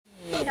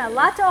got a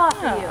lot to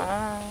offer you.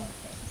 Aww.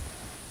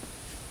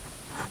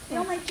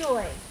 Feel my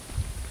joy.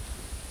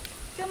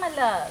 Feel my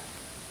love.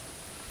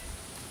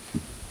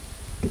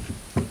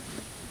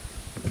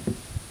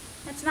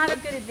 That's not a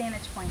good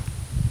advantage point,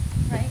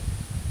 right?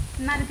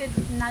 Not a good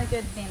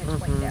advantage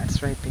point there.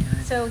 It's right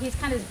behind. So he's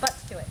kind of his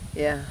butts to it.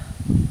 Yeah.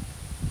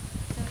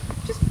 So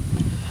just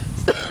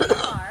stay where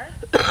you are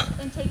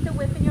and take the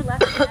whip in your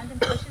left hand and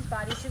push his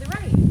body to the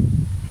right.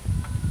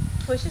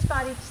 Push his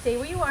body, stay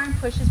where you are and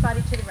push his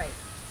body to the right.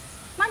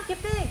 Come on,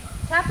 get big.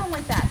 Tap him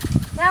with that.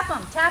 Tap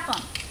him, tap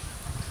him.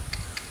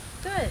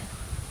 Good.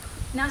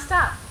 Now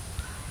stop.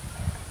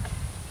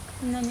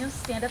 And then you'll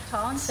stand up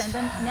tall and send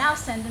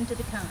him to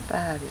the cone.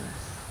 Fabulous.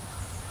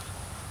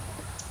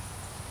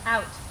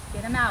 Out.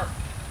 Get him out.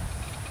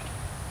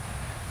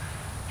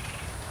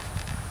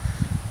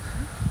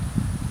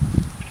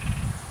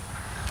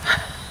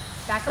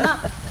 Back him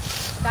up.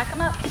 Back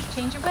him up.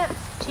 Change your whip.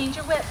 Change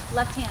your whip.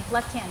 Left hand,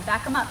 left hand.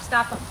 Back him up.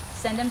 Stop him.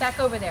 Send him back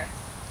over there.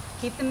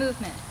 Keep the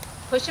movement.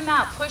 Push him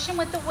out. Push him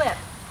with the whip.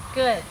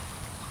 Good.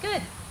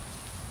 Good.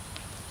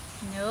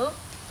 Nope.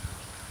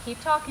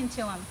 Keep talking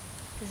to him.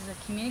 This is a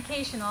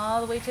communication all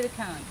the way to the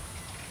cone.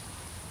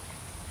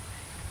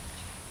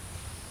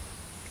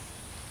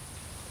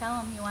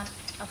 Tell him you want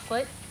a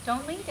foot.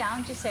 Don't lean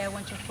down. Just say, I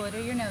want your foot or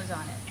your nose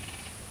on it.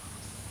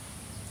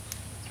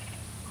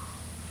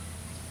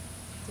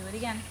 Do it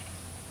again.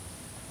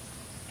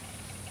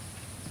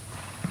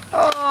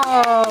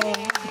 Oh.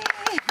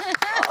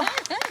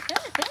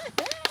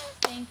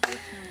 Thank you,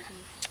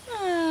 Kenzie.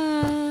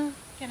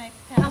 Can I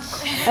pass?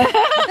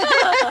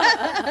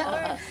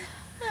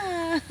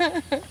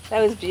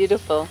 That was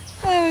beautiful.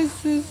 That was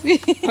so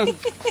sweet.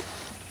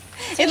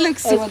 It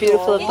looks so That was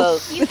beautiful of adorable.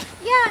 both.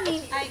 Yeah, I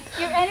mean,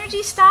 your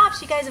energy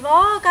stops. You guys have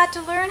all got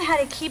to learn how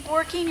to keep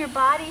working your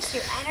body so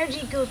your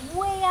energy goes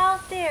way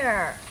out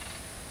there.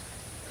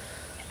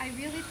 I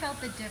really felt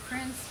the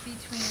difference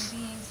between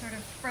being sort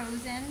of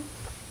frozen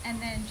and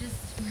then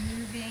just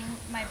moving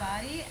my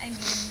body. I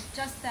mean,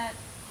 just that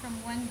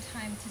from one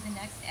time to the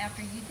next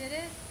after you did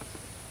it,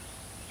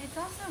 it's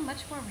also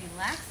much more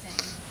relaxing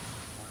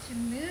to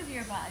move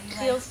your body.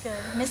 Feels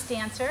good. Miss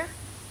Dancer.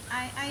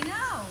 I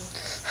know.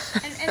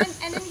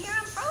 And then here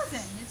I'm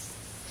frozen. It's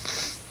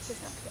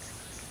Just up here.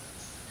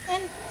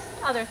 And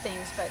other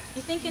things, but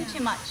you're thinking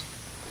too much.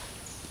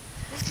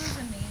 This was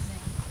amazing.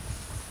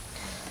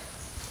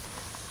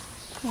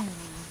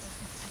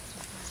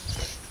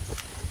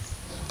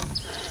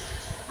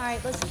 All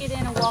right, let's get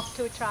in and walk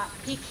to a trot.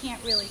 He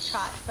can't really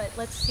trot, but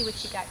let's see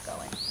what you got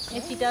going.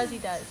 If he does, he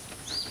does.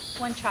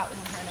 One trot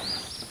won't hurt him.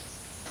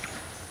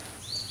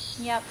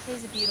 Yep, this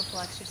is a beautiful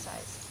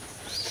exercise.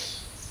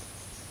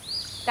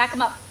 Back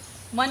him up.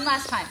 One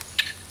last time.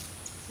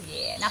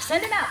 Yeah, now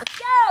send him out. Let's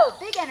go!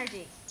 Big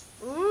energy.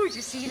 Ooh, did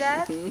you see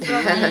that? I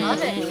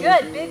love it.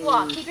 Good, big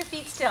walk. Keep your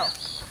feet still.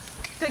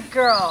 Good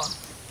girl.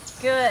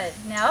 Good.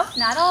 No,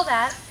 not all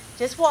that.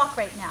 Just walk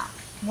right now.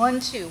 1,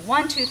 2,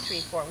 1, 2, 3,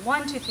 4.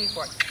 1, 2, 3,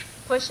 4.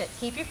 Push it.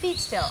 Keep your feet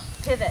still.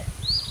 Pivot.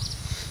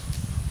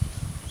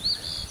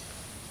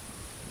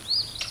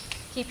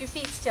 Keep your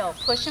feet still.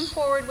 Push him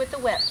forward with the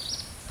whip.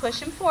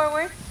 Push him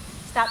forward.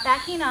 Stop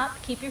backing up.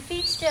 Keep your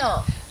feet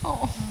still.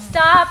 Oh.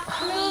 Stop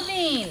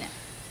moving.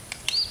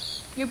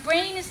 Your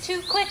brain is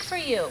too quick for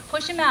you.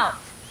 Push him out.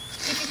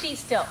 Keep your feet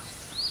still.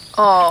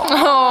 Oh.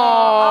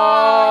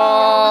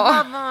 Oh.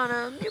 Love on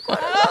him. You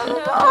got No, don't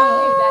do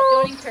that.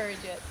 Don't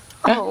encourage it.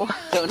 Oh,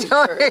 don't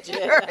encourage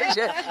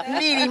it.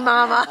 Needy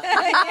mama. You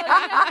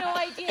have no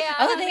idea.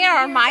 Oh, they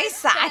are on my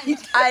side.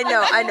 I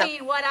know.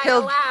 Doing what I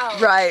allow.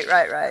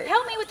 Right.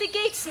 Help me with the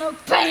gate smoke.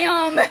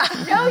 Bam!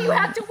 No, you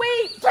have to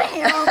wait.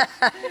 Bam!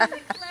 He's a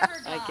clever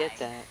guy. I get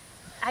that.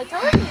 I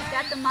told you, he's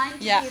got the mind to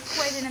be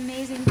quite an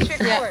amazing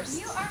trick horse.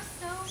 You are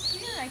so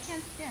cute. I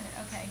can't stand it.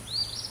 Okay.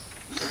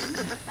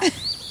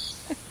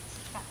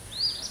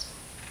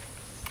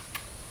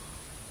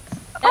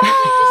 That's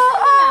okay.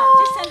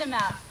 Just send him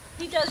out.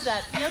 He does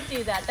that. He'll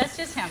do that. That's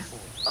just him.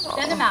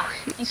 Send him out.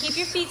 And keep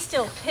your feet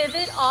still.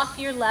 Pivot off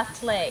your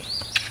left leg.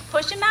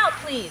 Push him out,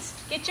 please.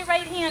 Get your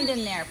right hand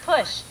in there.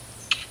 Push.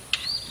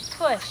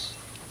 Push.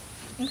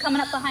 I'm coming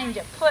up behind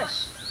you.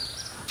 Push.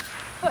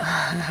 Push.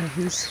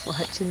 He's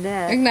watching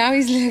that. Now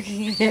he's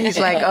looking at it. He's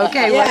like,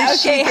 okay, what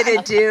is she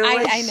gonna do? I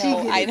What's she know.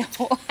 gonna I do?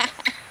 know.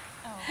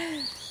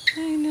 I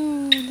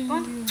know. Go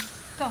on.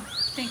 Go.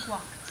 Think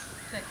walk.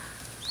 Good.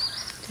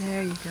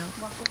 There you go.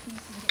 Walk with me so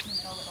you get in the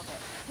middle a little bit.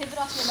 Pivot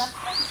off your left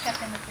leg and step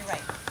in with your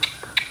right.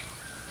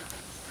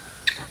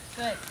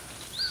 Good.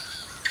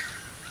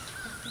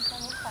 Just keep that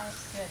a little quiet.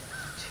 Good.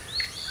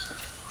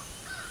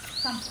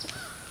 Come.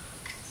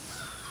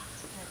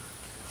 Good.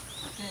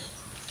 Good.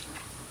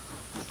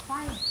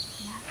 Quiet.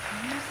 Now,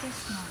 use this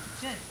one.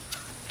 Good.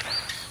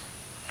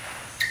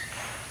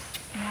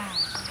 Now,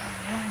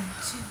 1,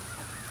 2,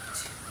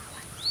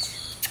 1,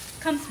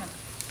 2. Come, Smoke.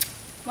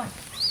 1.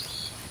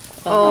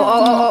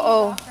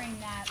 Oh. Offering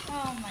that. Oh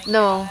my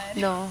No.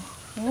 God.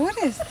 What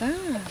is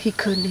that? He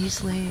couldn't.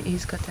 He's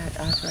got that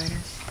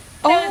arthritis.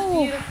 That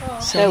was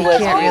beautiful. So he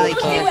can't really Do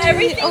can't do it.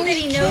 everything that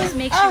he knows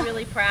makes you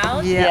really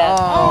proud. Yeah.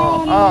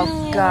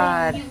 Oh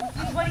God.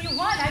 What do you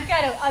want?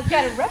 I've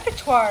got a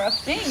repertoire of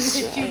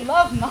things that you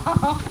love,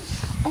 Mom.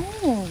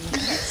 Oh,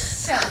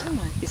 So,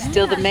 He's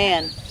still the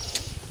man.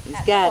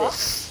 He's got it.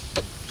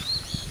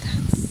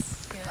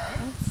 good.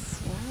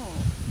 wow.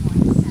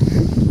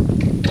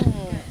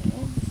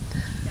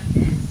 Jump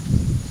in.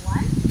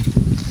 One.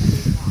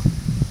 Big walk.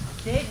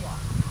 Big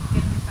walk.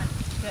 Get in front.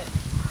 Good.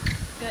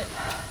 Good.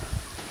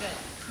 Good.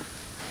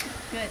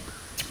 Good.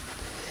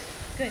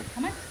 Good.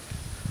 Come on.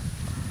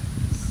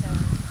 So,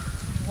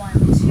 1,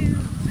 2,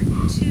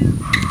 1, 2.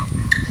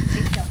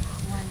 Big jump.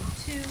 1,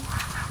 2,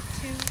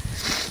 2,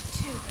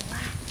 2.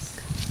 Relax.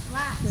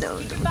 Relax. No,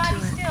 Keep don't your body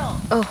do it. still.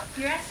 Oh.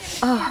 You're asking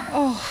the camera.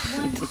 Oh,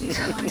 1, 2,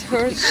 1, it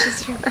hurts.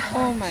 Just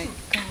oh my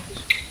gosh.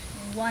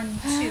 1,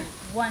 2,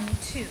 1,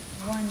 2,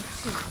 1,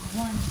 2,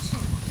 1, 2,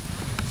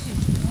 2,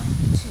 1,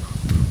 2.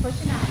 Push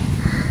it out.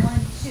 1,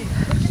 2.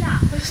 Push it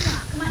out. Push it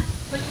out. Come on.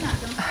 Push it out.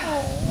 Don't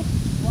scream.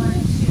 1,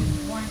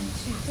 2, 1,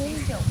 2. Stay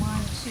still.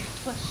 1, 2.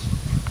 Push.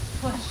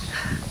 Push.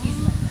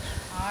 Easily.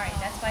 All right.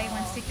 That's why he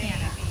wants to can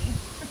it.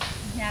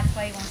 That's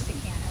why he wants to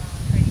can it.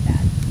 Pretty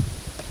bad.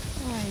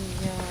 Oh,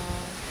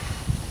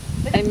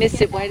 yeah. I miss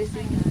it. Why does he?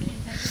 It's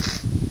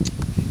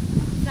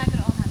not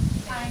gonna all happen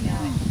today. I know.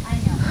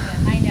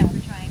 I know.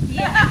 We're trying.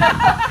 Yeah.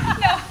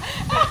 No.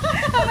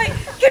 I'm like,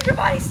 keep your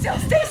body still.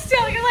 Stay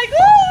still. You're like,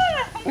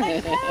 ah! I'm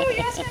like, no,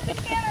 yes, you're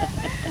the canner.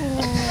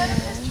 Let him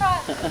just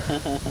trot.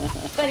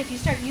 But if you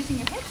start using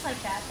your hips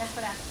like that, that's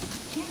what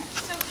happens. Canner.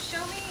 So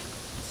show me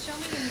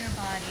in your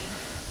body.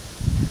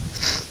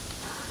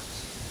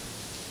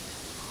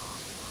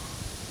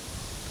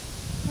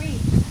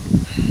 Breathe.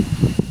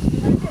 You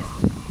like this.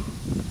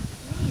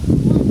 Breathe.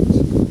 1,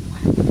 2,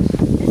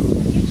 1. This,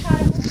 when you try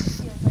to hold, it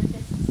feels like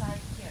this inside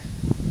here.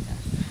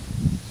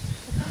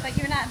 But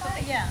you're not.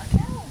 But yeah.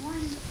 No, 1,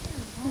 2,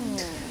 1,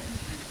 2, 2.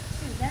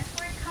 That's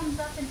where it comes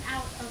up and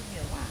out of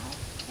you. Wow.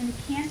 And the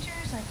canter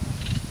is like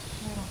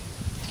little.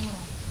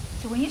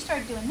 So when you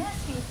start doing this,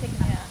 he was picking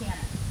up the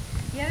canter.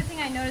 The other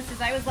thing I noticed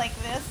is I was like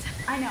this.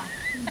 I know.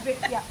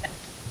 Yeah.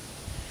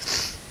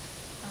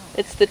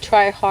 It's the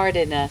try hard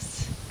in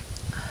us.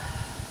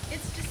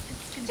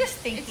 Just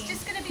thinking. It's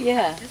just gonna be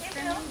Yeah. practice It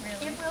for will. me,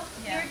 really. It will.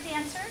 Yeah. You're a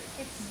dancer.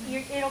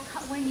 It'll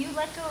come when you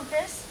let go of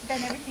this.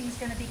 Then everything's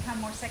going to become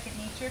more second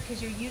nature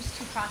because you're used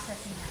to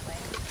processing that way.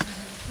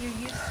 You're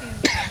used to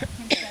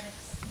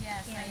kinesthetics.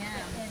 Yes, I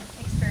am. And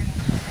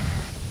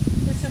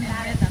experiences. The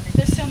somatic. rhythm.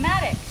 The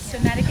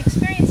somatic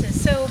experiences.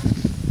 So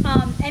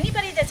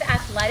anybody that's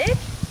athletic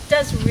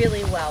does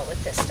really well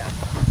with this stuff.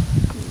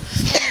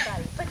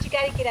 Anybody, but you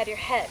got to get out of your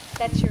head.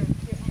 That's your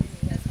enemy.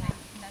 That's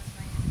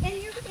my.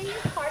 And your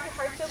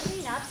heart's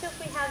opening up. So if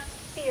we have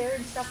fear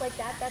and stuff like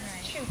that, that's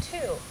Right. true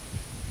too.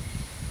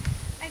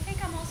 I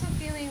think I'm also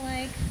feeling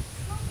like,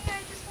 Mommy,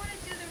 I just want to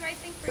do the right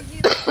thing for you.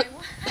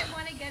 I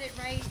want to get it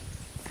right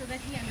so that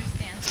he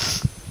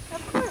understands.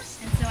 Of course.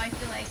 And so I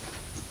feel like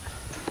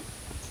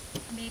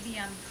maybe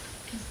I'm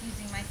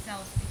confusing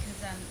myself because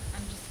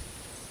I'm just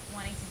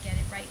wanting to get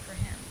it right for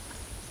him.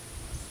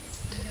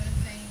 You know what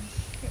I'm saying?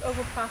 You're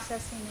over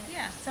processing it.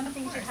 Yeah, Some of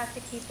things you course. have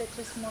to keep it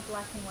just more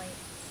black and white.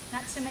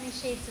 Not so many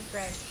shades of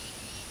gray.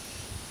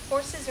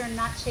 Horses are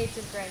not shades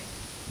of gray.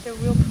 They're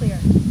real clear.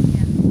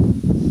 Yeah.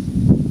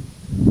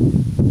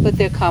 But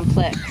they're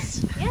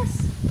complex.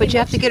 Yes. But you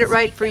have to get it Emotions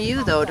right make for them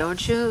you, though,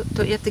 complex. don't you?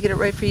 Don't you have to get it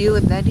right for you,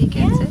 and then he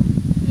gets Yeah. it?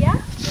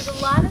 Yeah. There's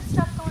a lot of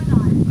stuff going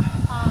on.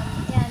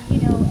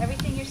 And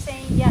everything you're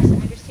saying, yes, I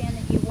understand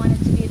that you want it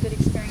to be a good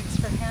experience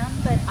for him,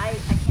 but I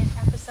can't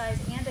emphasize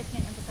enough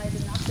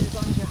that as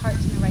long as your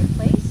heart's in the right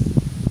place,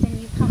 then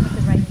you come with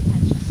the right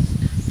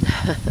intentions.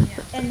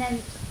 Yeah. And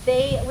then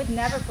they would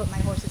never put my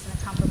horses in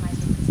a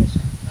compromising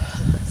position.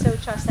 So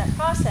trust that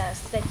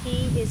process, that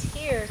he is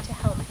here to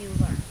help you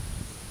learn.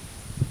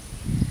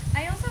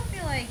 I also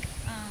feel like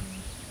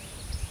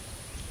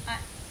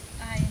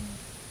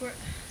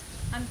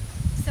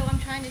I'm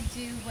trying to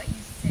do what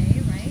you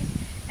say, right?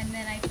 And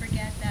then I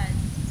forget that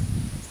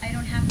I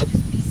don't have to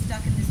just be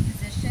stuck in this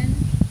position.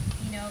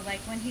 You know, like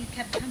when he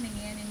kept coming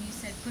in and you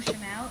said push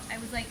him out, I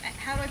was like,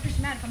 how do I push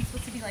him out if I'm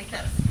supposed to be like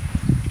this?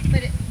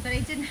 But I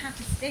didn't have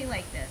to stay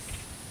like this.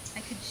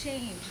 I could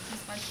change, be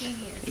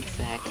spontaneous.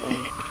 Exactly.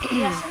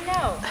 Yes and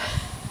no.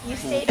 You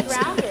stayed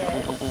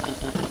grounded.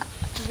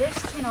 This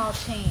can all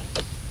change.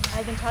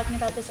 I've been talking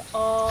about this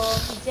all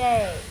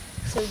day.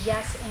 So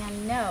yes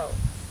and no.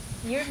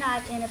 You're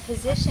not in a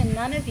position,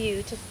 none of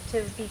you, to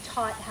be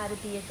taught how to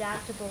be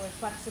adaptable or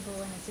flexible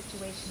in a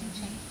situation and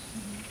change.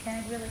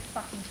 Then it really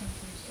fucking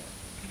confuse you.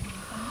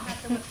 And you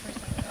have to look for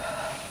something.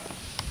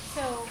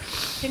 So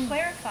to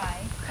clarify,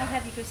 I'll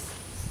have you go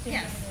stand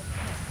Yes. over there.